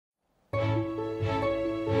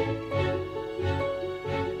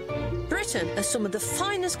Britain has some of the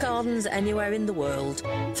finest gardens anywhere in the world.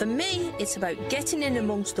 For me, it's about getting in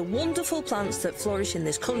amongst the wonderful plants that flourish in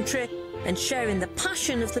this country and sharing the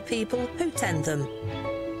passion of the people who tend them.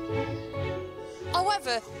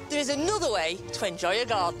 However, there is another way to enjoy a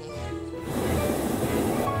garden.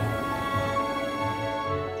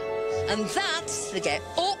 And that's to get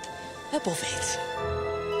up above it.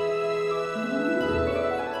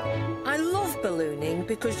 I love ballooning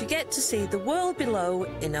because you get to see the world below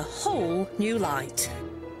in a whole new light.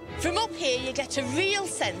 From up here you get a real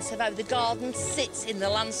sense of how the garden sits in the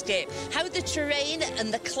landscape, how the terrain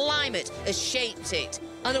and the climate has shaped it.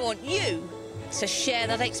 And I want you to share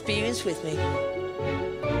that experience with me.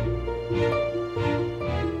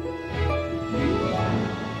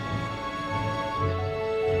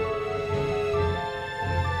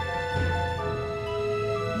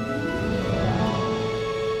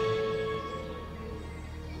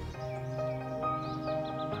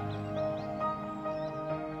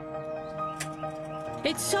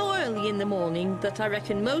 It's so early in the morning that I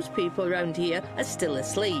reckon most people around here are still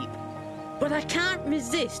asleep. But I can't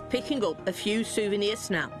resist picking up a few souvenir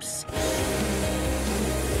snaps.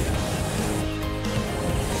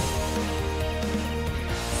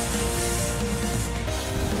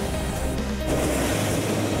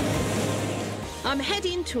 I'm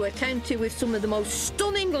heading to a county with some of the most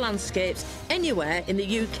stunning landscapes anywhere in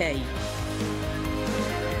the UK.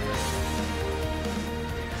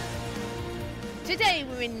 Today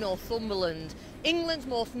we're in Northumberland, England's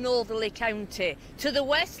most northerly county. To the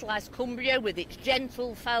west lies Cumbria with its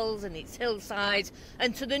gentle fells and its hillsides,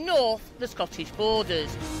 and to the north the Scottish borders.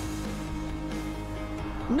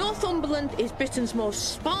 Northumberland is Britain's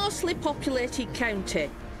most sparsely populated county,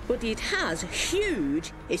 but it has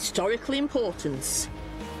huge historical importance.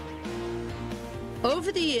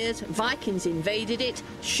 Over the years, Vikings invaded it,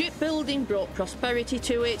 shipbuilding brought prosperity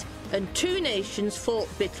to it, and two nations fought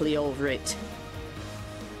bitterly over it.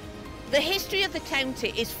 The history of the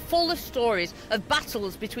county is full of stories of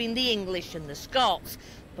battles between the English and the Scots,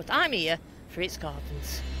 but I'm here for its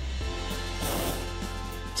gardens.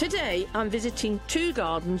 Today I'm visiting two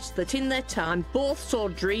gardens that in their time both saw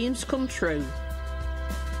dreams come true.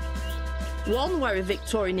 One where a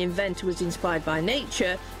Victorian inventor was inspired by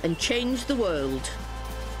nature and changed the world.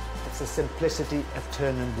 It's the simplicity of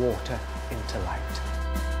turning water into light.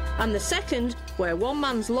 And the second where one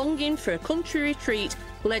man's longing for a country retreat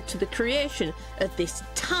led to the creation of this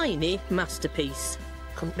tiny masterpiece.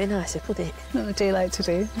 Couldn't be nicer, could it? What would you like to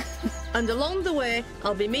do? And along the way,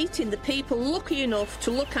 I'll be meeting the people lucky enough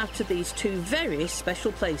to look after these two very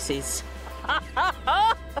special places.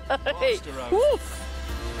 Woof!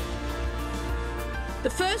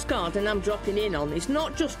 The first garden I'm dropping in on is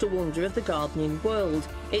not just a wonder of the gardening world,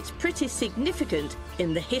 it's pretty significant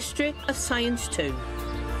in the history of science too.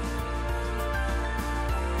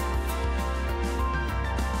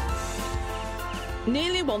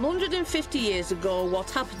 Nearly 150 years ago,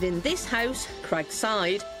 what happened in this house,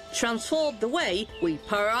 Cragside, transformed the way we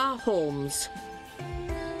power our homes.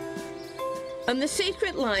 And the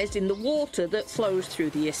secret lies in the water that flows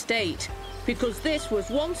through the estate, because this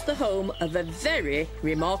was once the home of a very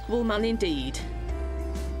remarkable man indeed.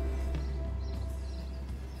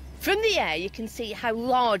 From the air you can see how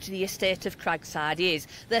large the estate of Cragside is.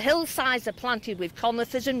 The hillsides are planted with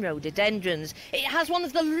conifers and rhododendrons. It has one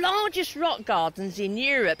of the largest rock gardens in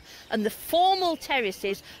Europe, and the formal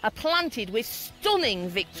terraces are planted with stunning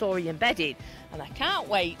Victorian bedding. And I can't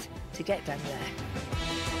wait to get down there.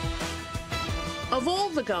 Of all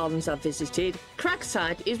the gardens I've visited,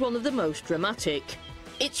 Cragside is one of the most dramatic.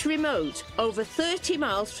 It's remote, over 30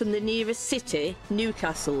 miles from the nearest city,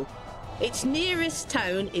 Newcastle. Its nearest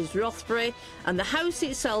town is Rothbury, and the house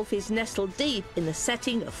itself is nestled deep in the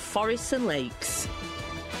setting of forests and lakes.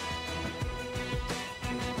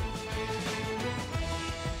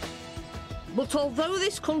 But although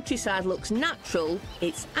this countryside looks natural,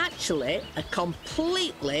 it's actually a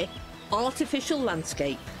completely artificial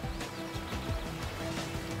landscape.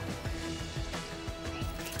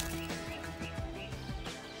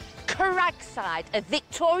 Cragside, a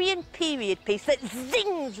Victorian period piece that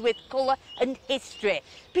zings with colour and history.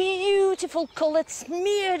 Beautiful colour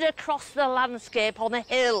smeared across the landscape on a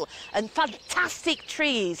hill, and fantastic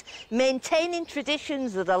trees maintaining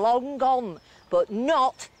traditions that are long gone, but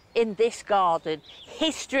not in this garden.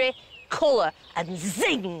 History, colour and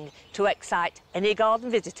zing to excite any garden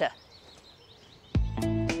visitor.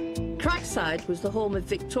 Cragside was the home of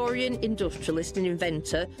Victorian industrialist and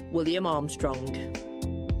inventor William Armstrong.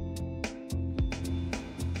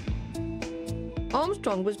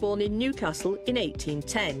 Armstrong was born in Newcastle in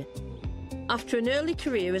 1810. After an early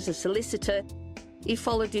career as a solicitor, he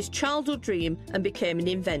followed his childhood dream and became an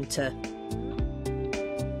inventor.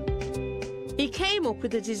 He came up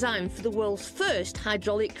with a design for the world's first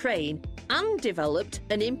hydraulic crane and developed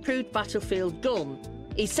an improved battlefield gun.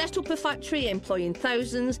 He set up a factory employing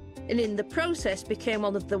thousands and in the process became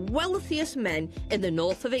one of the wealthiest men in the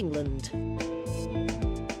north of England.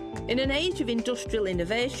 In an age of industrial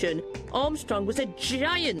innovation, Armstrong was a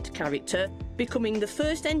giant character, becoming the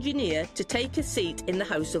first engineer to take a seat in the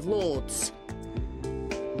House of Lords.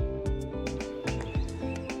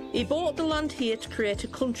 He bought the land here to create a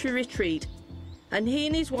country retreat, and he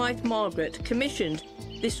and his wife Margaret commissioned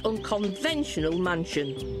this unconventional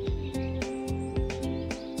mansion.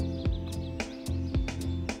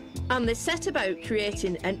 And they set about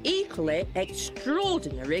creating an equally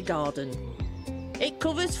extraordinary garden. It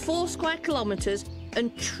covers 4 square kilometres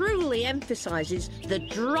and truly emphasises the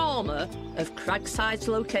drama of Cragside's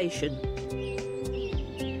location.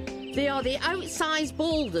 They are the outsized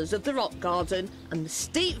boulders of the rock garden and the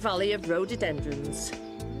steep valley of rhododendrons.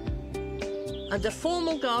 And a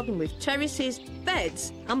formal garden with terraces,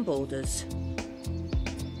 beds and borders.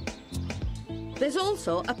 There's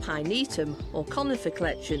also a pinetum, or conifer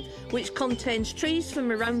collection, which contains trees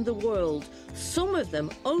from around the world, some of them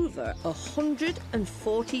over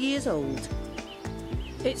 140 years old.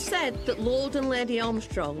 It's said that Lord and Lady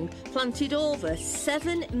Armstrong planted over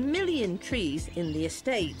 7 million trees in the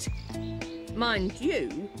estate. Mind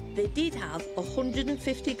you, they did have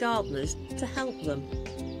 150 gardeners to help them.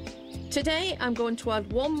 Today I'm going to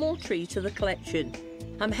add 1 more tree to the collection.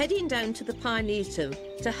 I'm heading down to the pinetum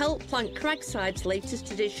to help plant Cragside's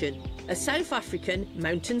latest addition, a South African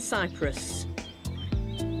mountain cypress.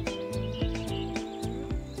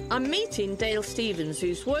 I'm meeting Dale Stevens,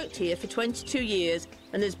 who's worked here for 22 years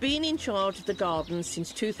and has been in charge of the garden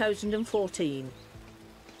since 2014.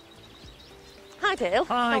 Hi Dale,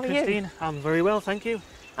 Hi how are Christine, you? I'm very well, thank you.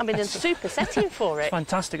 I'm in a super setting for it.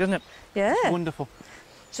 Fantastic, isn't it? Yeah. Wonderful.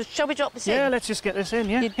 So shall we drop this in? Yeah, let's just get this in,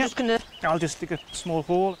 yeah. You're just gonna... I'll just dig a small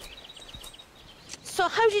hole. So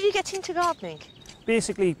how did you get into gardening?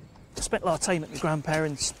 Basically, I spent a lot of time at my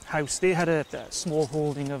grandparents' house. They had a small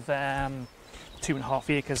holding of 2.5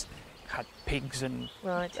 acres, had pigs and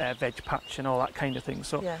Right. veg patch and all that kind of thing.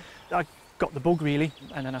 So Yeah. I got the bug really,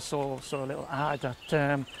 and then I saw a little ad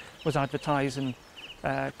that was advertising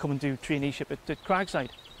come and do traineeship at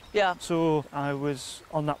Cragside. Yeah. So I was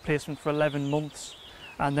on that placement for 11 months,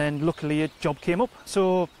 and then luckily a job came up.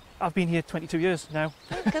 So I've been here 22 years now.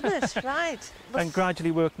 Thank goodness, right. And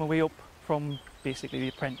gradually worked my way up from basically the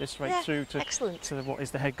apprentice right through to what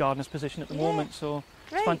is the head gardener's position at the moment. So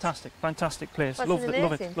it's fantastic, fantastic place. Well, love it,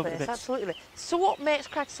 love place, it bits. absolutely. So what makes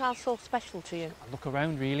Cragside so special to you? I look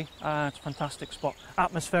around really, it's a fantastic spot.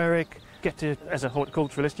 Atmospheric, as a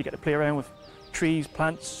horticulturalist, you get to play around with trees,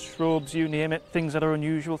 plants, shrubs, you name it, things that are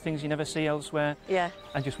unusual, things you never see elsewhere. Yeah.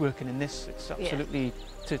 And just working in this, it's absolutely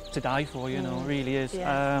to die for, you know, it really is.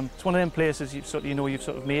 Yeah. It's one of them places you've sort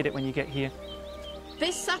of made it when you get here.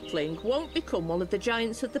 This sapling won't become one of the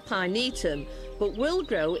giants of the pinetum, but will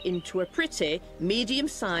grow into a pretty,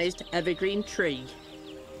 medium-sized evergreen tree.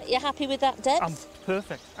 You happy with that depth? I'm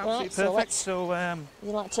perfect, absolutely perfect. So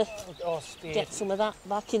you like to get some of that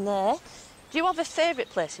back in there. Do you have a favourite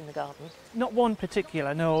place in the garden? Not one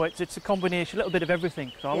particular, no. It's a combination, a little bit of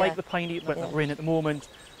everything. So I like the pinetum that we're in at the moment.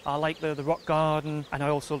 I like the rock garden, and I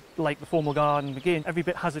also like the formal garden. Again, every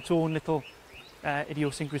bit has its own little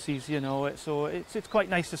idiosyncrasies, you know. So it's quite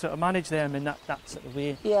nice to sort of manage them in that sort of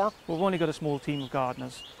way. Yeah. We've only got a small team of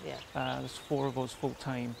gardeners. Yeah. There's 4 of us full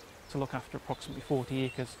time to look after approximately 40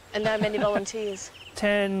 acres. And how many volunteers?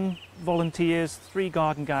 10 volunteers, 3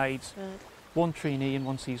 garden guides. Right. 1 trainee and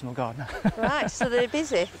 1 seasonal gardener. Right, so they're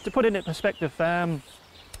busy. To put it in perspective, the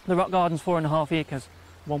rock garden's 4.5 acres.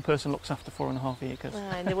 1 person looks after 4.5 acres.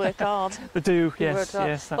 Right, and they work hard. They do, They yes, work hard.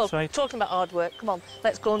 yes, that's right. Talking about hard work, come on,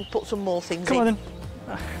 let's go and put some more things in. Come on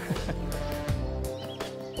then.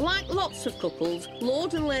 Like lots of couples,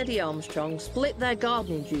 Lord and Lady Armstrong split their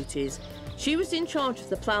gardening duties. She was in charge of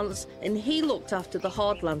the plants and he looked after the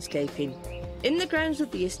hard landscaping. In the grounds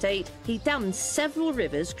of the estate, he dammed several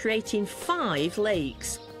rivers, creating 5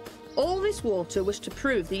 lakes. All this water was to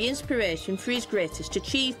prove the inspiration for his greatest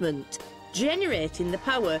achievement, generating the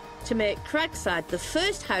power to make Cragside the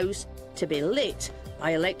first house to be lit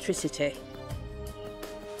by electricity.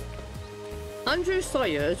 Andrew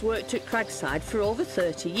Sawyer has worked at Cragside for over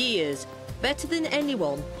 30 years. Better than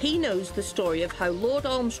anyone, he knows the story of how Lord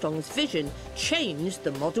Armstrong's vision changed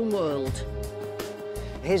the modern world.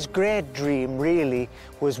 His great dream really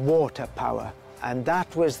was water power, and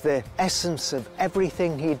that was the essence of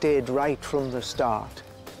everything he did right from the start.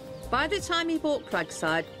 By the time he bought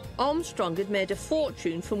Cragside, Armstrong had made a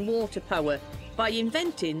fortune from water power by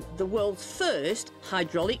inventing the world's first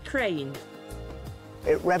hydraulic crane.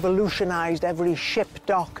 It revolutionised every ship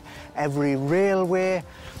dock, every railway.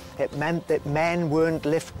 It meant that men weren't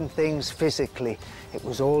lifting things physically. It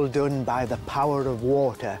was all done by the power of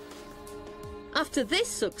water. After this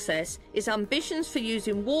success, his ambitions for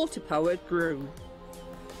using water power grew.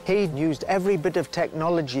 He'd used every bit of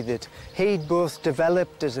technology that he'd both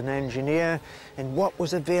developed as an engineer and what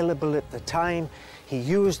was available at the time. He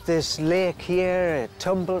used this lake here at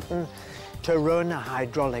Tumbleton to run a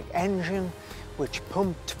hydraulic engine which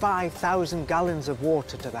pumped 5,000 gallons of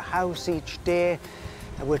water to the house each day,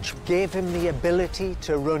 which gave him the ability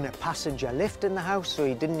to run a passenger lift in the house, so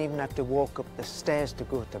he didn't even have to walk up the stairs to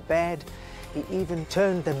go to bed. He even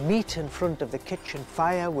turned the meat in front of the kitchen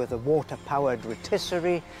fire with a water-powered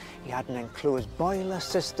rotisserie. He had an enclosed boiler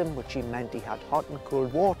system, which meant he had hot and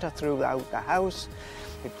cold water throughout the house.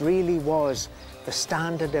 It really was the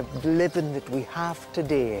standard of living that we have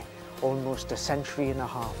today, almost a century and a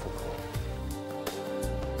half ago.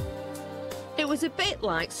 It was a bit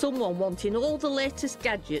like someone wanting all the latest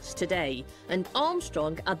gadgets today, and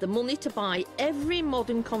Armstrong had the money to buy every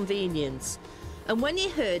modern convenience. And when he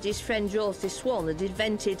heard his friend Joseph Swan had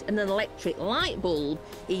invented an electric light bulb,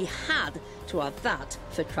 he had to have that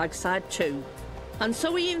for Cragside too. And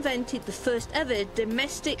so he invented the first ever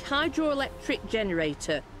domestic hydroelectric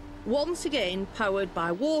generator, once again powered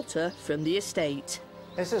by water from the estate.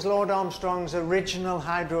 This is Lord Armstrong's original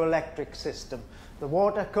hydroelectric system. The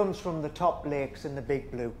water comes from the top lakes in the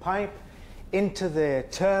Big Blue Pipe into the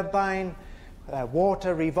turbine.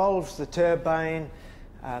 Water revolves the turbine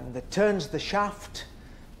that turns the shaft,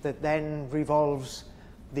 that then revolves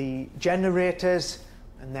the generators,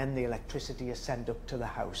 and then the electricity is sent up to the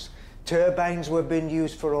house. Turbines were being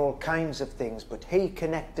used for all kinds of things, but he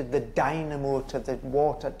connected the dynamo to the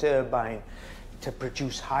water turbine to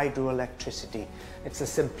produce hydroelectricity. It's the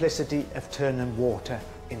simplicity of turning water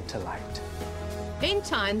into light. In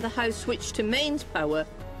time, the house switched to mains power,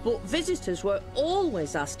 but visitors were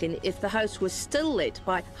always asking if the house was still lit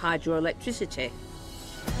by hydroelectricity.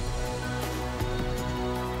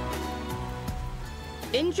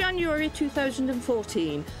 In January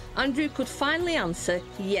 2014, Andrew could finally answer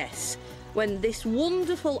yes, when this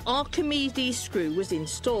wonderful Archimedes screw was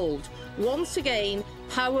installed. Once again,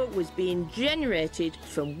 power was being generated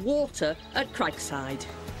from water at Cragside.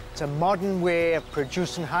 It's a modern way of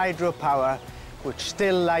producing hydropower which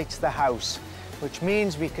still lights the house, which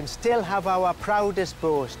means we can still have our proudest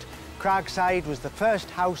boast. Cragside was the first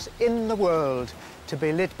house in the world to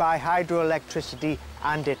be lit by hydroelectricity,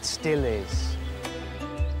 and it still is.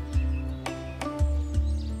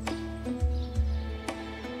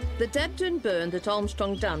 The Debden burn that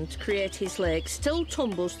Armstrong dammed to create his lake still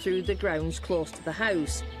tumbles through the grounds close to the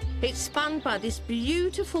house. It's spanned by this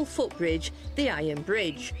beautiful footbridge, the Iron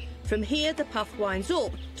Bridge. From here the path winds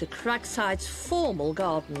up to Cragside's formal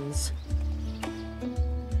gardens.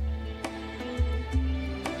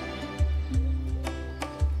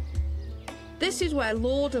 This is where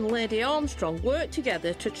Lord and Lady Armstrong worked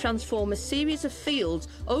together to transform a series of fields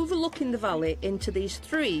overlooking the valley into these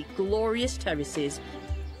three glorious terraces.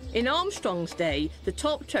 In Armstrong's day, the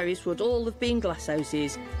top terrace would all have been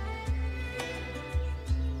glasshouses.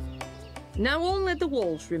 Now only the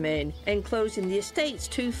walls remain, enclosing the estate's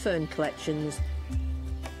two fern collections.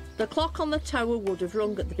 The clock on the tower would have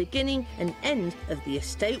rung at the beginning and end of the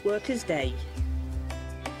estate worker's day.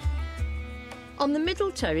 On the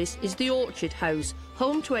middle terrace is the orchard house,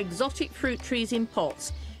 home to exotic fruit trees in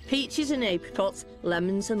pots, peaches and apricots,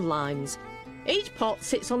 lemons and limes. Each pot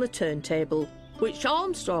sits on a turntable, which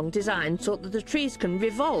Armstrong designed so that the trees can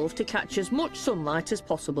revolve to catch as much sunlight as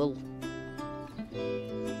possible.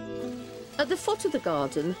 At the foot of the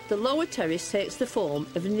garden, the lower terrace takes the form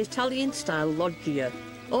of an Italian-style loggia,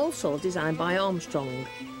 also designed by Armstrong.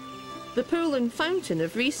 The pool and fountain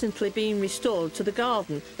have recently been restored to the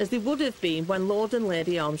garden, as they would have been when Lord and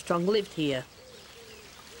Lady Armstrong lived here.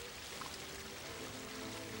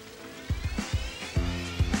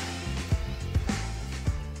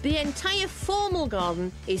 The entire formal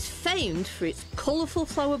garden is famed for its colourful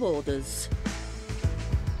flower borders.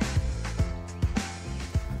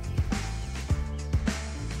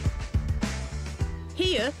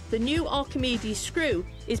 Here, the new Archimedes screw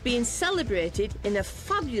is being celebrated in a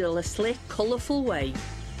fabulously colourful way.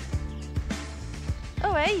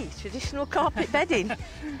 Oh hey, traditional carpet bedding.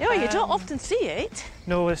 Oh, you don't often see it.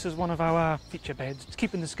 No, this is one of our feature beds. It's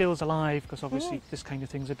keeping the skills alive, because obviously this kind of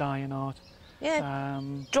thing's a dying art. Yeah. Do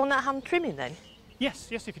you want that hand trimming then? Yes,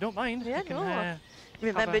 if you don't mind. Yeah, you can, no.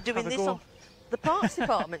 Remember doing this on the parks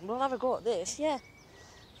department. We'll have a go at this, yeah.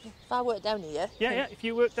 If I work down here... Yeah, if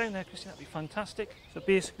you work down there, Christine, that'd be fantastic. So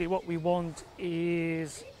basically what we want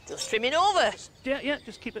is... Just trimming over. Yeah,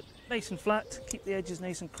 just keep it nice and flat, keep the edges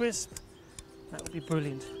nice and crisp. That would be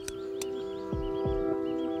brilliant.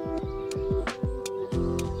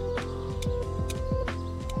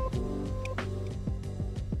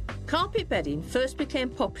 Carpet bedding first became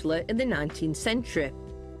popular in the 19th century.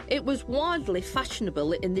 It was wildly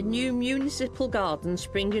fashionable in the new municipal gardens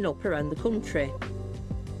springing up around the country.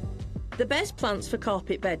 The best plants for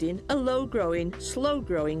carpet bedding are low-growing,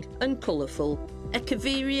 slow-growing and colourful.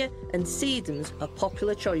 Echeveria and sedums are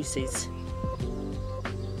popular choices.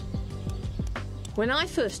 When I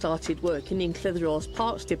first started working in Clitheroe's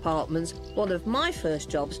Parks departments, one of my first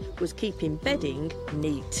jobs was keeping bedding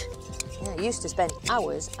neat. Yeah, I used to spend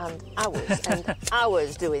hours and hours and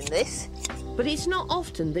hours doing this. But it's not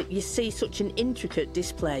often that you see such an intricate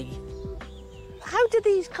display. How do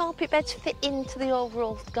these carpet beds fit into the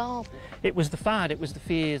overall garden? It was the fad, it was the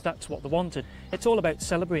fears, that's what they wanted. It's all about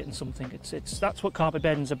celebrating something. That's what carpet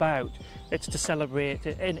bedding's about. It's to celebrate,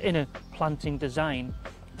 in a planting design,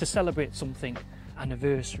 to celebrate something.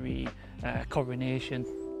 Anniversary, coronation.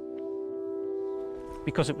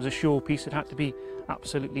 Because it was a showpiece, it had to be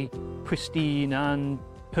absolutely pristine and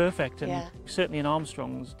perfect. And certainly in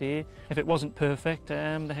Armstrong's day, if it wasn't perfect,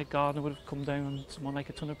 the head gardener would have come down on someone like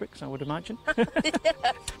a ton of bricks, I would imagine.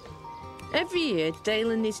 Every year,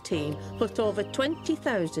 Dale and his team put over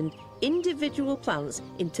 20,000 individual plants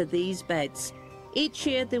into these beds. Each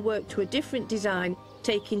year they work to a different design,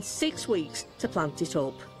 taking 6 weeks to plant it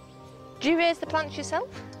up. Do you raise the plants yourself?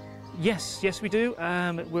 Yes, we do.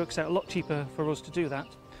 It works out a lot cheaper for us to do that.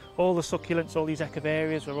 All the succulents, all these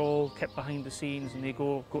echeverias are all kept behind the scenes and they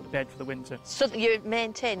go to bed for the winter. So you're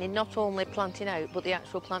maintaining not only planting out, but the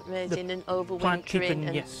actual plant raising and overwintering? Plant keeping,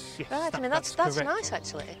 and... yes. Right, that's nice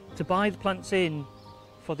actually. To buy the plants in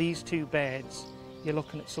for these 2 beds, you're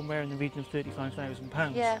looking at somewhere in the region of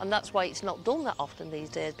 £35,000. Yeah, and that's why it's not done that often these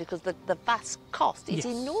days, because the vast cost is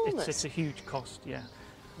enormous. It's a huge cost, yeah.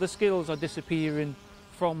 The skills are disappearing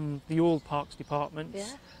from the old parks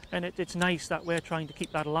departments, and it's nice that we're trying to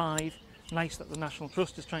keep that alive, nice that the National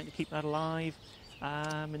Trust is trying to keep that alive,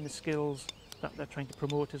 and the skills that they're trying to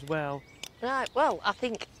promote as well. Right, well, I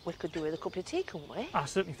think we could do with a cup of tea, couldn't we? I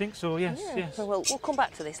certainly think so, yes. Well, we'll come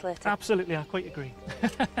back to this later. Absolutely, I quite agree.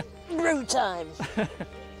 Brew time!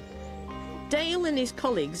 Dale and his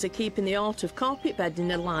colleagues are keeping the art of carpet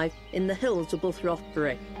bedding alive in the hills above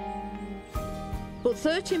Rothbury. But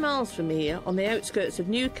 30 miles from here, on the outskirts of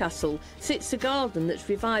Newcastle, sits a garden that's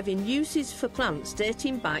reviving uses for plants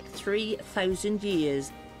dating back 3,000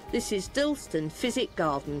 years. This is Dullston Physic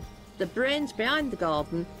Garden. The brains behind the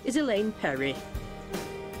garden is Elaine Perry.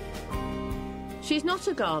 She's not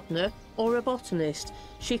a gardener or a botanist.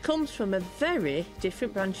 She comes from a very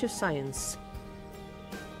different branch of science.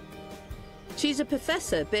 She's a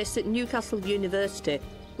professor based at Newcastle University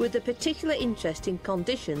with a particular interest in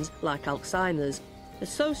conditions like Alzheimer's,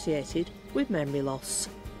 associated with memory loss.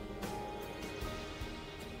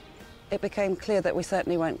 It became clear that we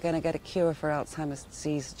certainly weren't going to get a cure for Alzheimer's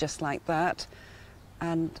disease just like that,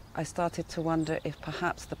 and I started to wonder if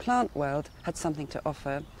perhaps the plant world had something to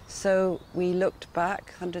offer. So we looked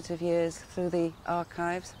back hundreds of years through the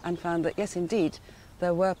archives and found that yes, indeed,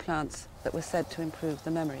 there were plants that were said to improve the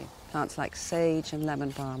memory, plants like sage and lemon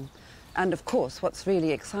balm. And of course, what's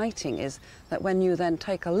really exciting is that when you then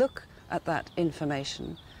take a look at that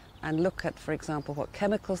information and look at, for example, what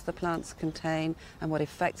chemicals the plants contain and what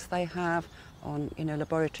effects they have on,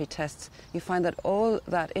 laboratory tests, you find that all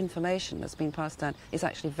that information that's been passed down is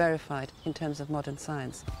actually verified in terms of modern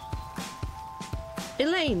science.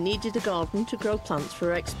 Elaine needed a garden to grow plants for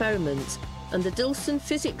her experiments, and the Dullston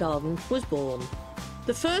Physic Garden was born.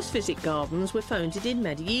 The first physic gardens were founded in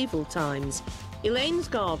medieval times. Elaine's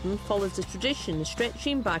garden follows a tradition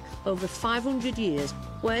stretching back over 500 years,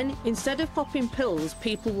 when, instead of popping pills,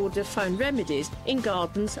 people would have found remedies in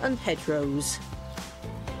gardens and hedgerows.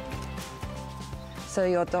 So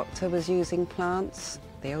your doctor was using plants,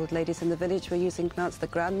 the old ladies in the village were using plants, the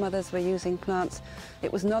grandmothers were using plants.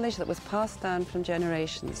 It was knowledge that was passed down from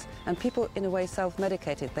generations, and people in a way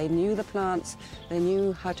self-medicated. They knew the plants, they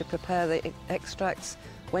knew how to prepare the extracts,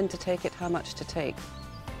 when to take it, how much to take.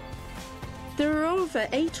 There are over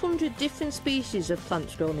 800 different species of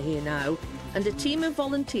plants grown here now, and a team of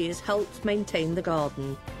volunteers helps maintain the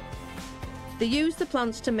garden. They use the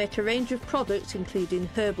plants to make a range of products, including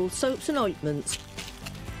herbal soaps and ointments.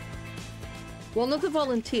 One of the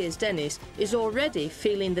volunteers, Dennis, is already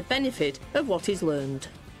feeling the benefit of what he's learned.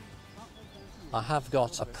 I have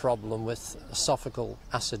got a problem with esophageal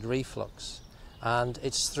acid reflux, and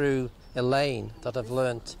it's through Elaine that I've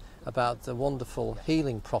learnt about the wonderful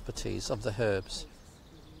healing properties of the herbs.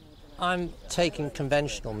 I'm taking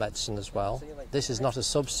conventional medicine as well. This is not a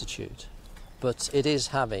substitute, but it is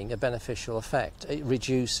having a beneficial effect,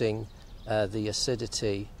 reducing the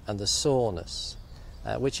acidity and the soreness,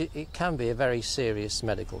 which it can be a very serious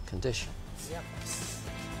medical condition.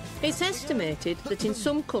 It's estimated that in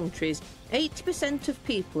some countries, 80% of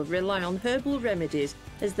people rely on herbal remedies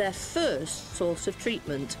as their first source of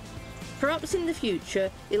treatment. Perhaps in the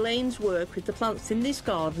future, Elaine's work with the plants in this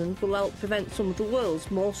garden will help prevent some of the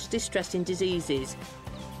world's most distressing diseases.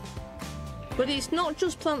 But it's not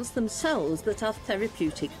just plants themselves that have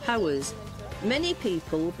therapeutic powers. Many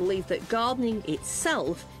people believe that gardening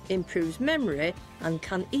itself improves memory and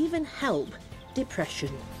can even help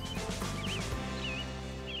depression.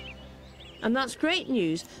 And that's great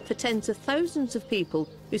news for tens of thousands of people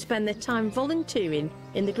who spend their time volunteering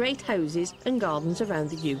in the great houses and gardens around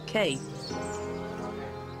the UK.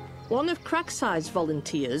 One of Cragside's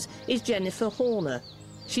volunteers is Jennifer Horner.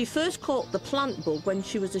 She first caught the plant bug when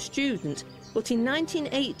she was a student, but in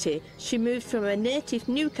 1980 she moved from her native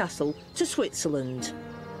Newcastle to Switzerland.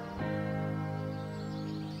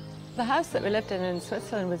 The house that we lived in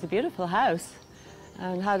Switzerland was a beautiful house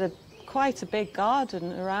and had quite a big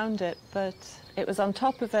garden around it, but it was on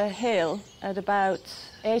top of a hill at about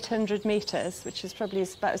 800 metres, which is probably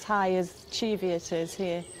about as high as Cheviot is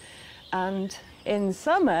here. And in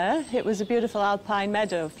summer, it was a beautiful alpine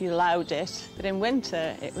meadow if you allowed it, but in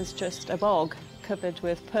winter, it was just a bog covered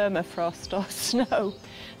with permafrost or snow.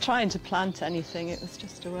 Trying to plant anything, it was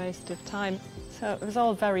just a waste of time. So it was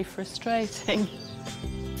all very frustrating.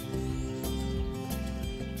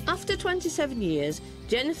 After 27 years,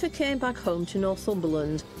 Jennifer came back home to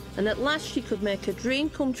Northumberland, and at last she could make her dream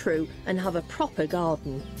come true and have a proper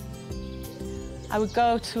garden. I would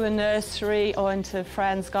go to a nursery or into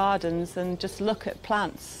friends' gardens and just look at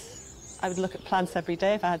plants. I would look at plants every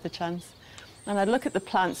day if I had the chance. And I'd look at the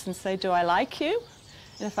plants and say, do I like you?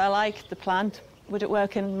 And if I liked the plant, would it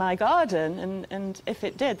work in my garden? And if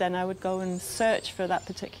it did, then I would go and search for that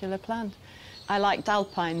particular plant. I liked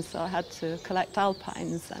alpines, so I had to collect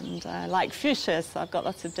alpines, and I like fuchsias, so I've got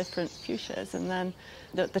lots of different fuchsias. And then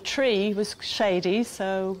the tree was shady,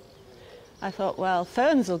 so I thought, well,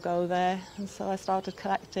 ferns will go there. And so I started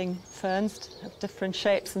collecting ferns of different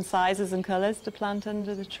shapes and sizes and colours to plant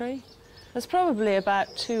under the tree. There's probably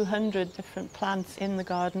about 200 different plants in the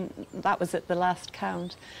garden. That was at the last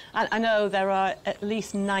count. And I know there are at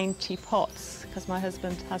least 90 pots, because my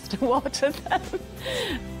husband has to water them.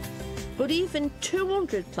 But even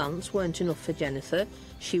 200 plants weren't enough for Jennifer.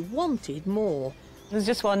 She wanted more. There was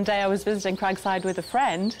just one day I was visiting Cragside with a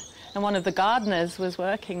friend, and one of the gardeners was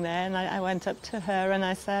working there, and I went up to her and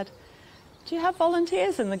I said, do you have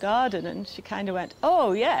volunteers in the garden? And she kind of went,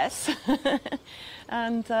 oh, yes.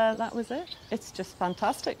 And that was it. It's just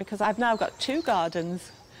fantastic, because I've now got two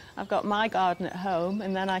gardens. I've got my garden at home,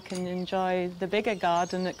 and then I can enjoy the bigger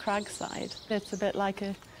garden at Cragside. It's a bit like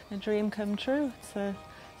a dream come true. It's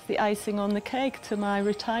the icing on the cake to my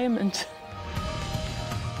retirement.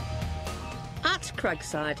 At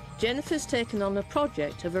Cragside, Jennifer's taken on a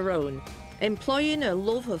project of her own, employing her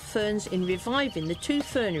love of ferns in reviving the two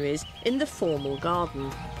ferneries in the formal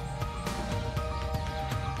garden.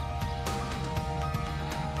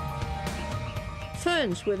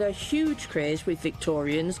 Ferns were a huge craze with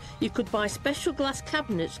Victorians. You could buy special glass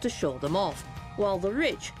cabinets to show them off, while the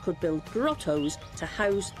rich could build grottos to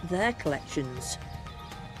house their collections.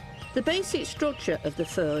 The basic structure of the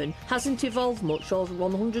fern hasn't evolved much over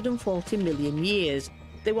 140 million years.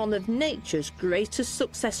 They're one of nature's greatest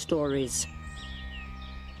success stories.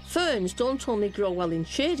 Ferns don't only grow well in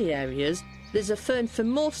shady areas, there's a fern for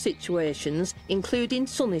most situations, including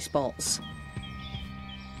sunny spots.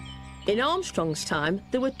 In Armstrong's time,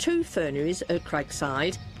 there were two ferneries at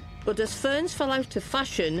Cragside, but as ferns fell out of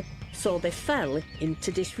fashion, so they fell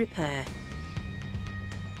into disrepair.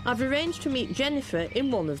 I've arranged to meet Jennifer in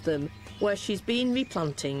one of them, where she's been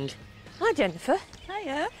replanting. Hi, Jennifer.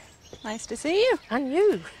 Hiya. Nice to see you. And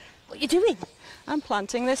you. What are you doing? I'm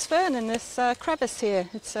planting this fern in this crevice here.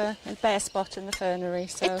 It's a bare spot in the fernery.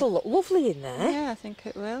 So. It'll look lovely in there. Yeah, I think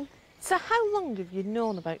it will. So how long have you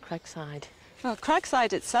known about Cragside? Well,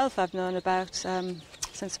 Cragside itself I've known about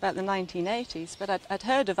since about the 1980s, but I'd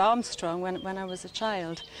heard of Armstrong when I was a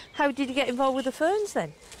child. How did you get involved with the ferns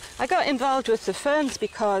then? I got involved with the ferns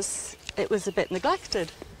because it was a bit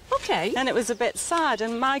neglected. OK. And it was a bit sad,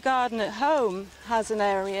 and my garden at home has an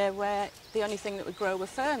area where the only thing that would grow were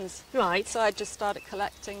ferns. Right. So I just started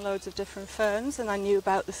collecting loads of different ferns, and I knew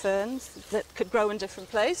about the ferns that could grow in different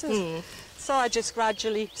places. So I just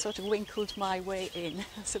gradually sort of winkled my way in,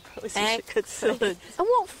 I suppose you could say. And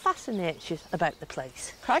what fascinates you about the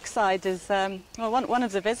place? Cragside is, well, one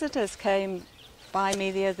of the visitors came by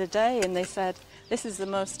me the other day and they said, this is the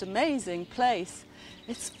most amazing place.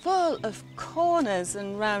 It's full of corners,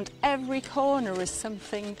 and round every corner is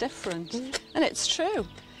something different. And it's true.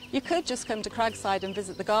 You could just come to Cragside and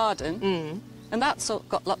visit the garden, and that's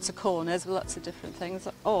got lots of corners with lots of different things.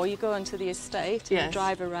 Or you go into the estate and you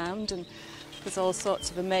drive around, and there's all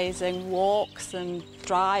sorts of amazing walks and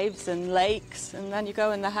drives and lakes, and then you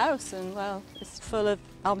go in the house and, well, it's full of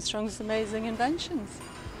Armstrong's amazing inventions.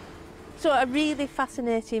 So a really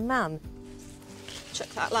fascinating man. Chuck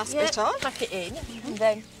that last bit off. Pack it in, and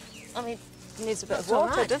then, I mean, it needs a bit of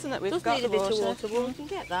water, doesn't it? We've got need a bit of water. Well, we can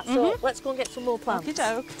get that. So let's go and get some more plants.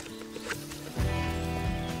 Okey-doke.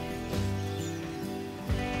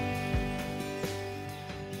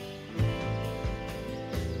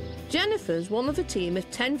 Jennifer's one of a team of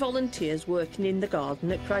 10 volunteers working in the garden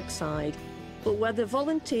at Cragside. But whether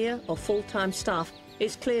volunteer or full-time staff,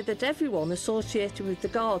 it's clear that everyone associated with the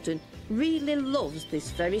garden really loves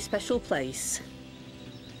this very special place.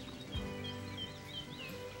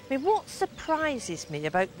 I mean, what surprises me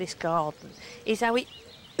about this garden is how it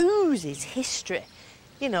oozes history.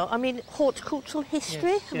 You know, I mean, horticultural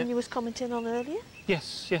history, I mean, you was commenting on earlier.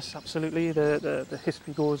 Yes, absolutely. The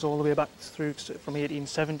history goes all the way back through from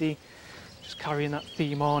 1870, just carrying that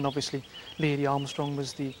theme on. Obviously, Lady Armstrong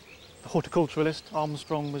was the horticulturalist.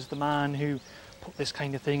 Armstrong was the man who put this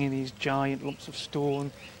kind of thing in these giant lumps of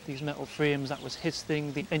stone, these metal frames. That was his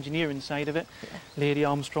thing, the engineering side of it. Yeah. Lady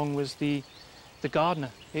Armstrong was the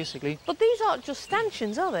gardener, basically. But these aren't just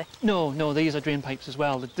stanchions, are they? No, these are drain pipes as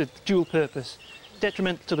well. The dual purpose.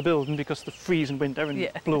 Detrimental to the building because they freeze in winter and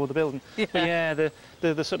blow the building. But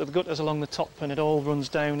the sort of the gutters along the top, and it all runs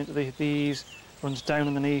down into these, runs down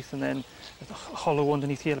underneath, and then the hollow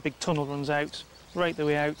underneath here, a big tunnel runs out, right the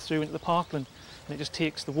way out through into the parkland. And it just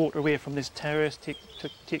takes the water away from this terrace,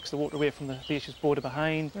 takes the water away from the glaciers border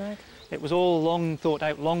behind. Right. It was all long thought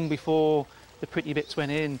out, long before the pretty bits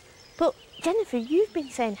went in. But Jennifer, you've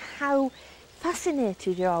been saying how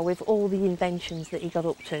fascinated you are with all the inventions that he got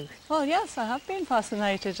up to. Well, yes, I have been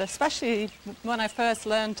fascinated, especially when I first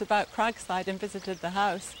learned about Cragside and visited the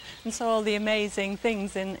house and saw all the amazing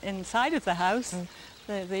things inside of the house.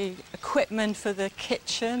 The equipment for the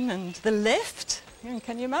kitchen and the lift.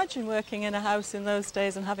 Can you imagine working in a house in those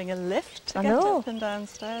days and having a lift to get up and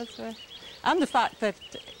downstairs with? And the fact that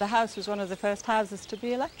the house was one of the first houses to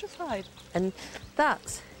be electrified. And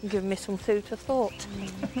that's given me some food for thought.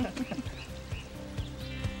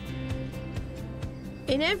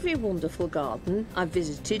 In every wonderful garden I've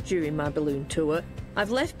visited during my balloon tour, I've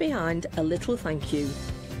left behind a little thank you.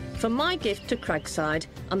 For my gift to Cragside,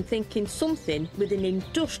 I'm thinking something with an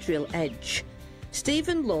industrial edge.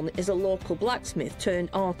 Stephen Lund is a local blacksmith turned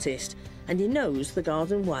artist, and he knows the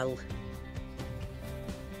garden well.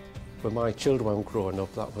 When my children were growing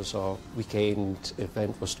up, that was our weekend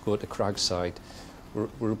event, was to go to Cragside.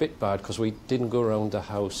 We're a bit bad because we didn't go around the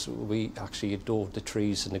house, we actually adored the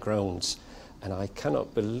trees and the grounds. And I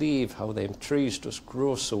cannot believe how them trees just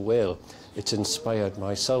grow so well. It's inspired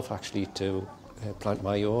myself actually to plant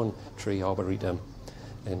my own tree arboretum.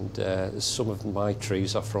 And some of my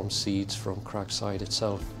trees are from seeds from Cragside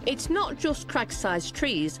itself. It's not just Cragside's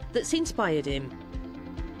trees that's inspired him.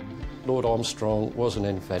 Lord Armstrong was an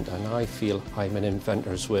inventor, and I feel I'm an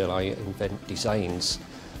inventor as well. I invent designs.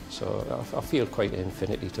 So I feel quite an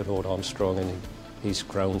affinity to Lord Armstrong and his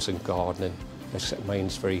grounds and gardening. Except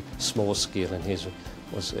mine's very small scale and his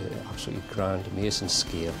was absolutely grand, amazing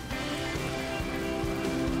scale.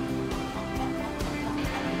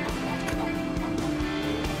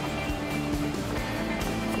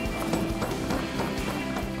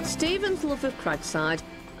 Stephen's love of Cragside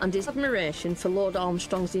and his admiration for Lord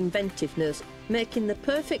Armstrong's inventiveness make him the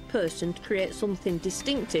perfect person to create something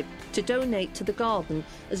distinctive to donate to the garden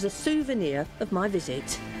as a souvenir of my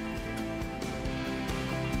visit.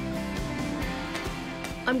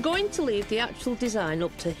 I'm going to leave the actual design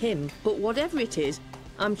up to him, but whatever it is,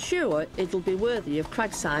 I'm sure it'll be worthy of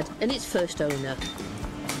Cragside and its first owner.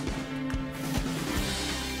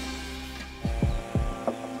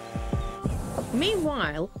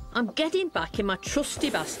 Meanwhile, I'm getting back in my trusty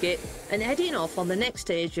basket and heading off on the next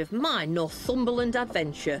stage of my Northumberland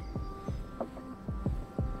adventure.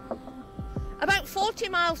 About 40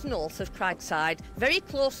 miles north of Cragside, very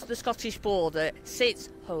close to the Scottish border, sits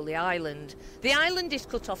Holy Island. The island is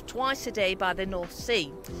cut off twice a day by the North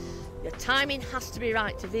Sea. Your timing has to be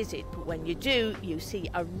right to visit, but when you do, you see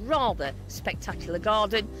a rather spectacular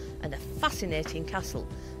garden and a fascinating castle.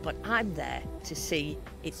 But I'm there to see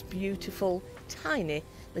its beautiful, tiny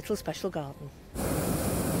little special garden.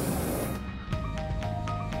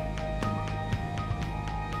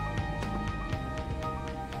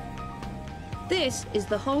 This is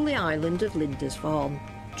the Holy Island of Lindisfarne.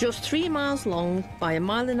 Just 3 miles long by 1.5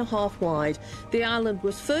 miles wide, the island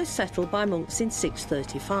was first settled by monks in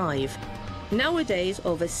 635. Nowadays,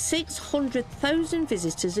 over 600,000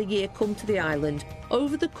 visitors a year come to the island,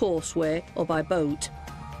 over the causeway or by boat.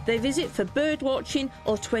 They visit for bird watching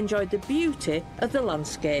or to enjoy the beauty of the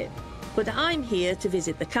landscape. But I'm here to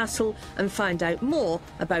visit the castle and find out more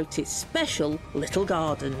about its special little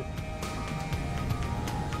garden.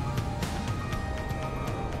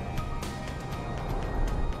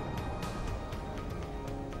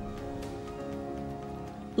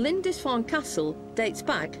 Lindisfarne Castle dates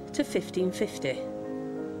back to 1550.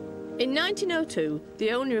 In 1902,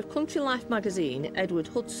 the owner of Country Life magazine, Edward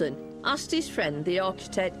Hudson, asked his friend, the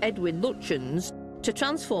architect Edwin Lutyens, to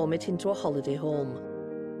transform it into a holiday home.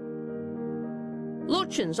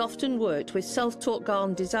 Lutyens often worked with self-taught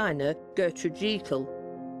garden designer Gertrude Jekyll.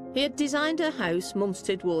 He had designed her house,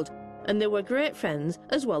 Mumstead Wood, and they were great friends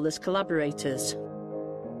as well as collaborators.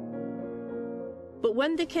 But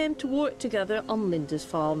when they came to work together on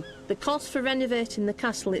Lindisfarne, the cost for renovating the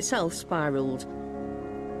castle itself spiralled.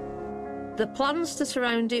 The plans to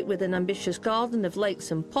surround it with an ambitious garden of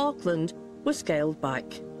lakes and parkland were scaled back.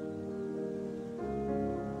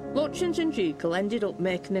 Lutyens and Jekyll ended up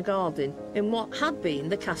making a garden in what had been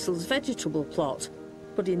the castle's vegetable plot,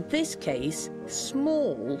 but in this case,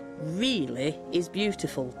 small really is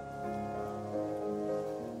beautiful.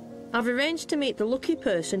 I've arranged to meet the lucky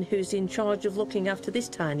person who's in charge of looking after this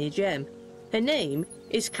tiny gem. Her name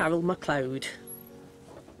is Carol MacLeod.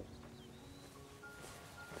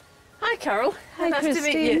 Hi, Carol. Hi, nice Christine.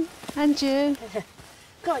 to meet you. And you.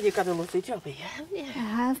 God, you've got a lovely job here, haven't you? I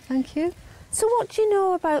have, thank you. So what do you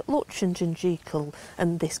know about Lutyens and Jekyll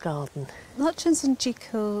and this garden? Lutyens and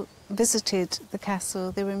Jekyll visited the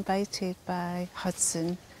castle. They were invited by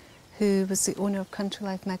Hudson, who was the owner of Country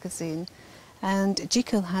Life magazine. And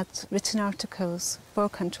Jekyll had written articles for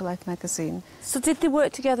Country Life magazine. So did they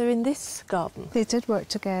work together in this garden? They did work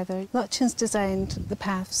together. Lutyens designed the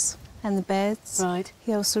paths and the beds. Right.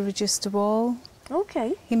 He also reduced the wall.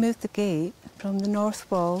 OK. He moved the gate from the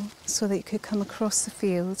north wall so that it could come across the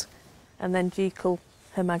field. And then Jekyll,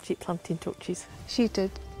 her magic planting touches. She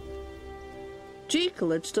did.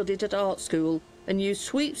 Jekyll had studied at art school and used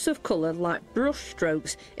sweeps of colour like brush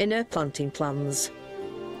strokes in her planting plans.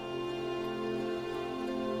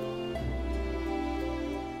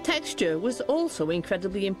 Texture was also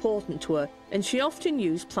incredibly important to her, and she often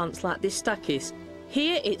used plants like this stachys.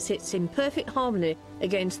 Here it sits in perfect harmony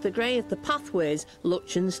against the grey of the pathways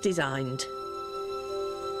Lutyens designed.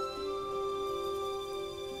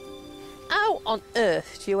 How on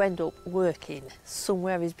earth do you end up working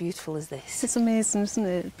somewhere as beautiful as this? It's amazing, isn't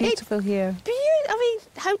it? Beautiful here. I mean,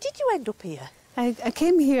 how did you end up here? I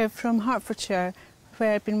came here from Hertfordshire,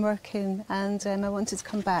 where I'd been working, and I wanted to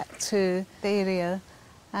come back to the area.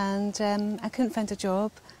 And I couldn't find a job,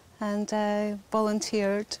 and I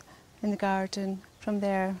volunteered in the garden. From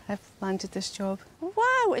there, I've landed this job.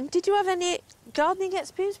 Wow, and did you have any gardening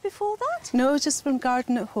experience before that? No, just from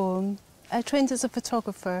garden at home. I trained as a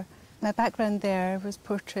photographer. My background there was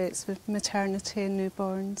portraits with maternity and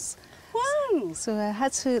newborns. Wow! So I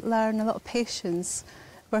had to learn a lot of patience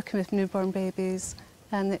working with newborn babies,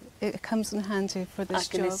 and it comes in handy for this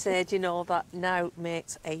job. I'm going to say, do you know, that now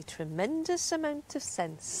makes a tremendous amount of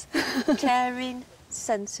sense. Caring,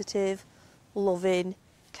 sensitive, loving,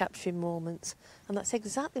 capturing moments. And that's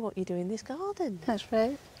exactly what you do in this garden. That's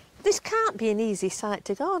right. This can't be an easy site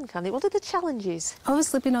to garden, can it? What are the challenges?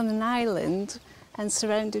 Obviously, being on an island and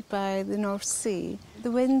surrounded by the North Sea,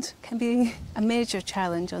 the wind can be a major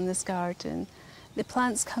challenge on this garden. The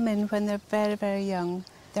plants come in when they're very, very young.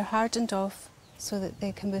 They're hardened off so that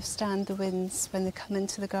they can withstand the winds when they come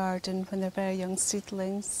into the garden when they're very young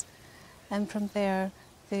seedlings. And from there,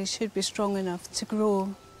 they should be strong enough to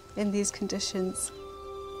grow in these conditions.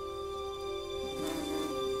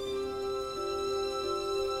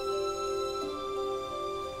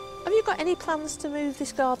 Have you got any plans to move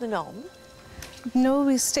this garden on? No,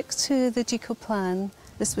 we stick to the Jekyll plan.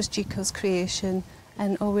 This was Jekyll's creation,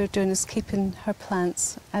 and all we're doing is keeping her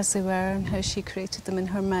plants as they were and how she created them in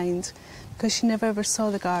her mind, because she never ever saw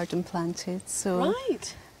the garden planted. So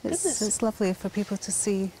right. It's lovely for people to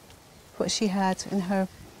see what she had in her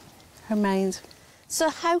mind. So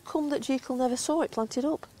how come that Jekyll never saw it planted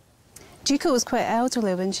up? Jekyll was quite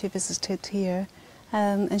elderly when she visited here,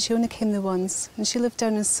 and she only came the once, and she lived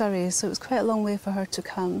down in Surrey, so it was quite a long way for her to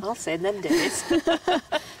come. I'll say in them days.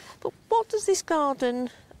 But what does this garden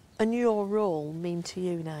and your role mean to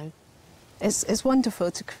you now? It's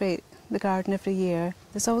wonderful to create the garden every year.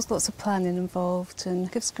 There's always lots of planning involved, and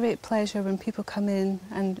it gives great pleasure when people come in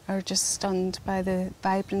and are just stunned by the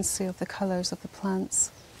vibrancy of the colours of the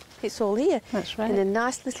plants. It's all here. That's right. In a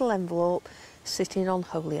nice little envelope, sitting on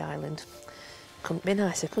Holy Island. Couldn't be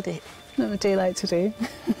nicer, could it? Not a day like today.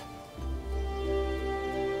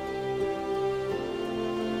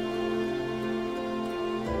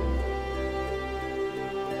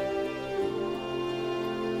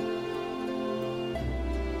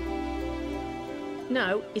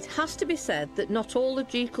 Now, it has to be said that not all of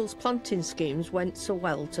Jekyll's planting schemes went so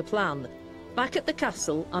well to plan. Back at the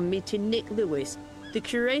castle, I'm meeting Nick Lewis, the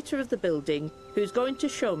curator of the building, who's going to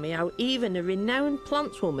show me how even a renowned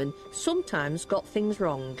plantswoman sometimes got things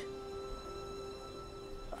wrong.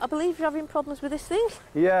 I believe you're having problems with this thing?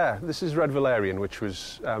 Yeah, this is red valerian, which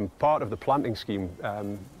was part of the planting scheme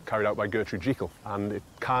carried out by Gertrude Jekyll, and it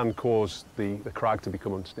can cause the crag to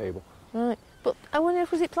become unstable. Right, but I wonder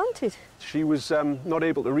if was it planted? She was not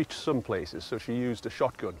able to reach some places, so she used a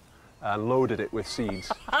shotgun and loaded it with seeds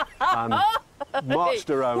and marched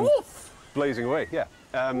around. Oof. Blazing away, yeah.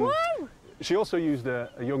 Wow. She also used a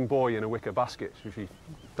young boy in a wicker basket, so she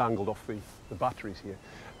dangled off the batteries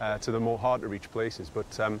here to the more hard-to-reach places. But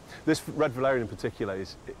this red valerian in particular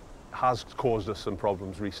has caused us some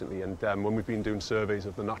problems recently, and when we've been doing surveys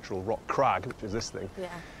of the natural rock crag, which is this thing,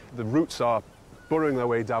 the roots are burrowing their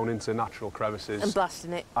way down into natural crevices. And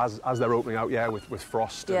blasting it. As they're opening out, yeah, with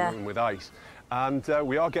frost and with ice. And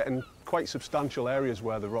we are getting quite substantial areas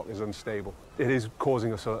where the rock is unstable. It is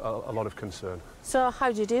causing us a lot of concern. So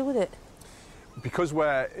how do you deal with it? Because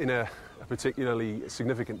we're in a particularly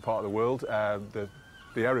significant part of the world, the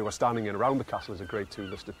area we're standing in around the castle is a Grade 2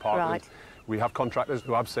 listed parkland. Right. We have contractors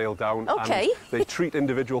who have sailed down and they treat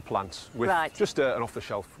individual plants with just an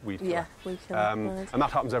off-the-shelf weed killer. Yeah, weed killer. And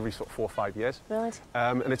that happens every sort of 4 or 5 years. Right.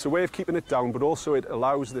 And it's a way of keeping it down, but also it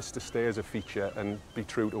allows this to stay as a feature and be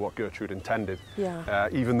true to what Gertrude intended. Yeah.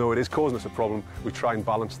 Even though it is causing us a problem, we try and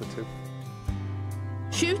balance the two.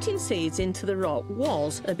 Shooting seeds into the rock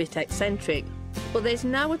was a bit eccentric, but there's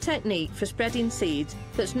now a technique for spreading seeds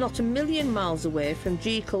that's not a million miles away from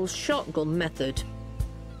Jekyll's shotgun method.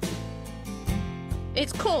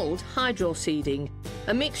 It's called hydroseeding.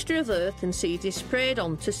 A mixture of earth and seed is sprayed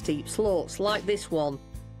onto steep slopes like this one.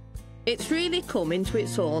 It's really come into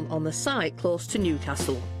its own on the site close to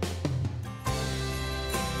Newcastle.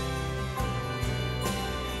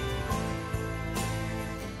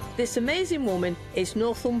 This amazing woman is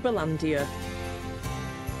Northumberlandia.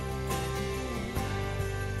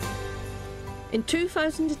 In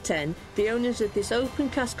 2010, the owners of this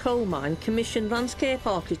open-cast coal mine commissioned landscape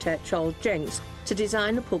architect Charles Jenks to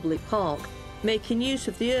design a public park, making use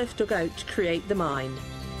of the earth dug out to create the mine.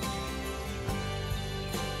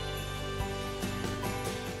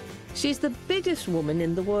 She's the biggest woman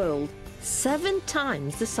in the world, 7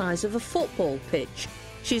 times the size of a football pitch.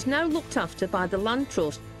 She's now looked after by the Land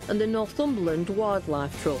Trust and the Northumberland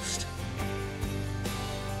Wildlife Trust.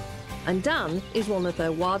 And Dan is one of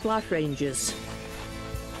their wildlife rangers.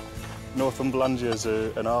 Northumberlandia is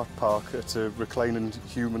an art park. It's a reclining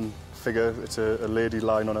human figure. It's a lady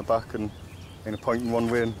lying on her back and pointing one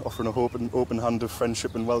way and offering an open hand of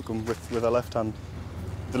friendship and welcome with her left hand.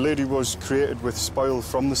 The lady was created with spoil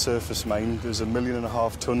from the surface mine. There's 1.5 million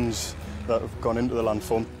tonnes that have gone into the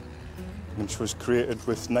landform. And she was created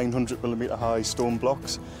with 900mm high stone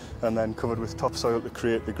blocks and then covered with topsoil to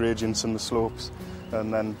create the gradients and the slopes,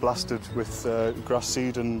 and then blasted with grass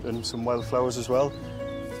seed and some wildflowers as well.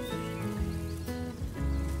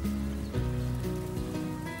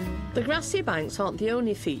 The grassy banks aren't the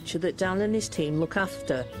only feature that Dan and his team look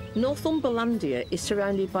after. Northumberlandia is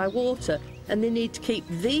surrounded by water and they need to keep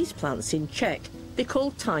these plants in check. They're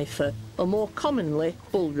called typha, or more commonly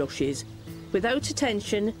bulrushes. Without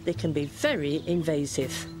attention, they can be very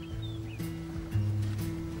invasive.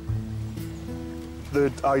 The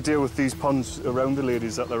idea with these ponds around the lady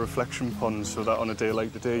is that they're reflection ponds, so that on a day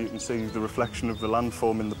like today you can see the reflection of the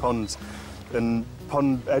landform in the ponds. And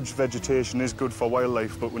pond edge vegetation is good for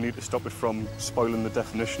wildlife, but we need to stop it from spoiling the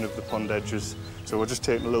definition of the pond edges. So we're just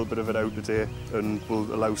taking a little bit of it out today, and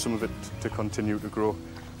we'll allow some of it to continue to grow,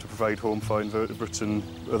 to provide home for invertebrates and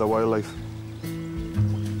other wildlife.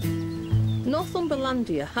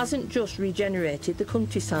 Northumberlandia hasn't just regenerated the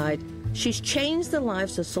countryside, she's changed the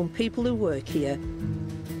lives of some people who work here.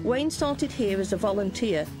 Wayne started here as a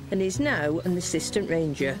volunteer and is now an assistant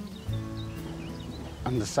ranger.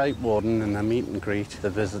 I'm the site warden and I meet and greet the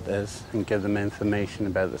visitors and give them information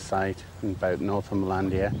about the site and about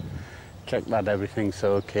Northumberland here. Check that everything's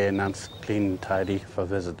okay and that's clean and tidy for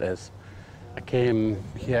visitors. I came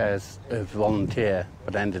here as a volunteer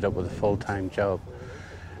but ended up with a full-time job.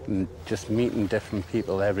 And just meeting different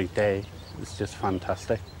people every day is just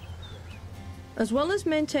fantastic. As well as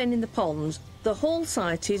maintaining the ponds, the whole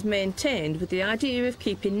site is maintained with the idea of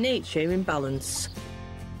keeping nature in balance.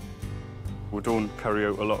 We don't carry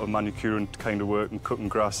out a lot of manicuring kind of work and cutting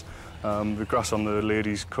grass. The grass on the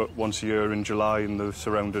ladies cut once a year in July in the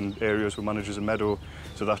surrounding areas we manage as a meadow,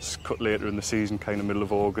 so that's cut later in the season, kind of middle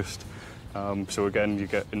of August. So again, you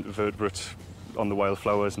get invertebrates on the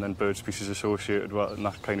wildflowers and then bird species associated with it, and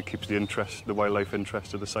that kind of keeps the wildlife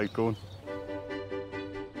interest of the site going.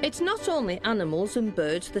 It's not only animals and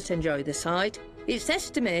birds that enjoy the site. It's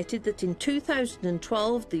estimated that in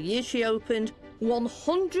 2012, the year she opened,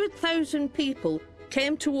 100,000 people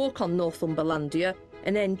came to walk on Northumberlandia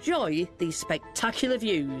and enjoy these spectacular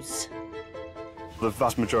views. The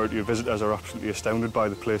vast majority of visitors are absolutely astounded by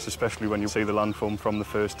the place, especially when you see the landform from the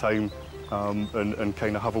first time and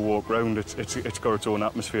kind of have a walk round. It's got its own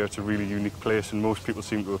atmosphere. It's a really unique place and most people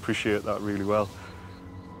seem to appreciate that really well.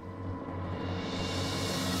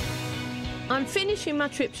 I'm finishing my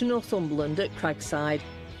trip to Northumberland at Cragside.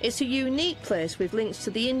 It's a unique place with links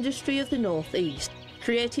to the industry of the North East,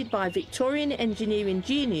 created by Victorian engineering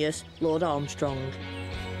genius Lord Armstrong.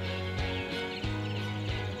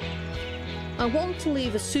 I want to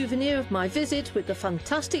leave a souvenir of my visit with the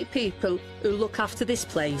fantastic people who look after this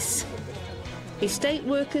place. Estate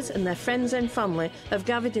workers and their friends and family have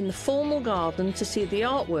gathered in the formal garden to see the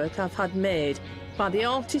artwork I've had made by the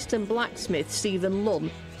artist and blacksmith Stephen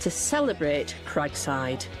Lund to celebrate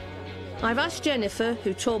Cragside. I've asked Jennifer,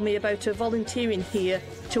 who told me about her volunteering here,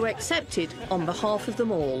 to accept it on behalf of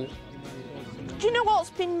them all. Do you know what's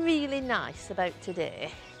been really nice about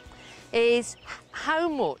today? Is how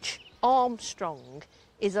much Armstrong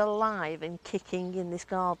is alive and kicking in this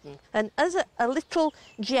garden. And as a little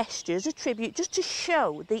gesture, as a tribute, just to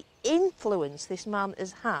show the influence this man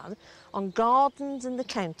has had on gardens and the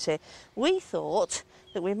county, we thought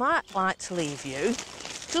that we might like to leave you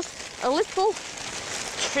just a little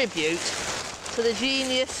tribute to the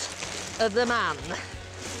genius of the man.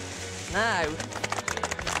 Now,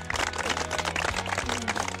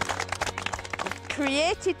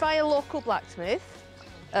 created by a local blacksmith,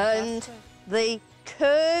 and the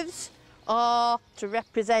curves are to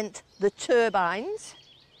represent the turbines,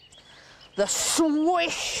 the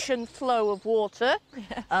swish and flow of water,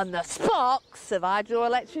 and the sparks of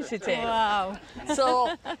hydroelectricity. Wow.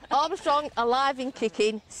 So Armstrong, alive and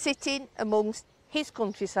kicking, sitting amongst his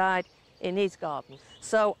countryside in his garden.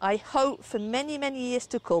 So I hope for many, many years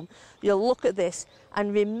to come, you'll look at this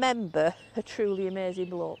and remember a truly amazing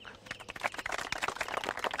bloke.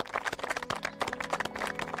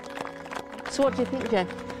 So what do you think, Jen?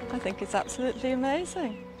 I think it's absolutely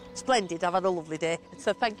amazing. Splendid, I've had a lovely day,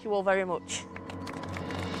 so thank you all very much.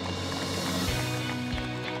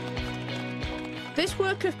 This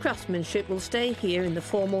work of craftsmanship will stay here in the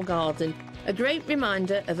formal garden, a great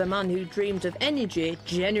reminder of a man who dreamed of energy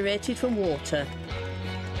generated from water.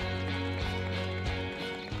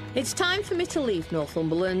 It's time for me to leave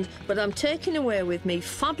Northumberland, but I'm taking away with me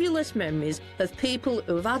fabulous memories of people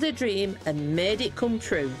who have had a dream and made it come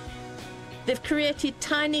true. They've created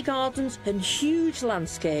tiny gardens and huge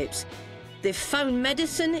landscapes. They've found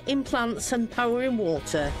medicine in plants and power in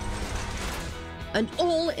water. And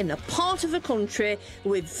all in a part of a country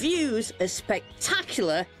with views as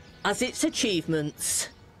spectacular as its achievements.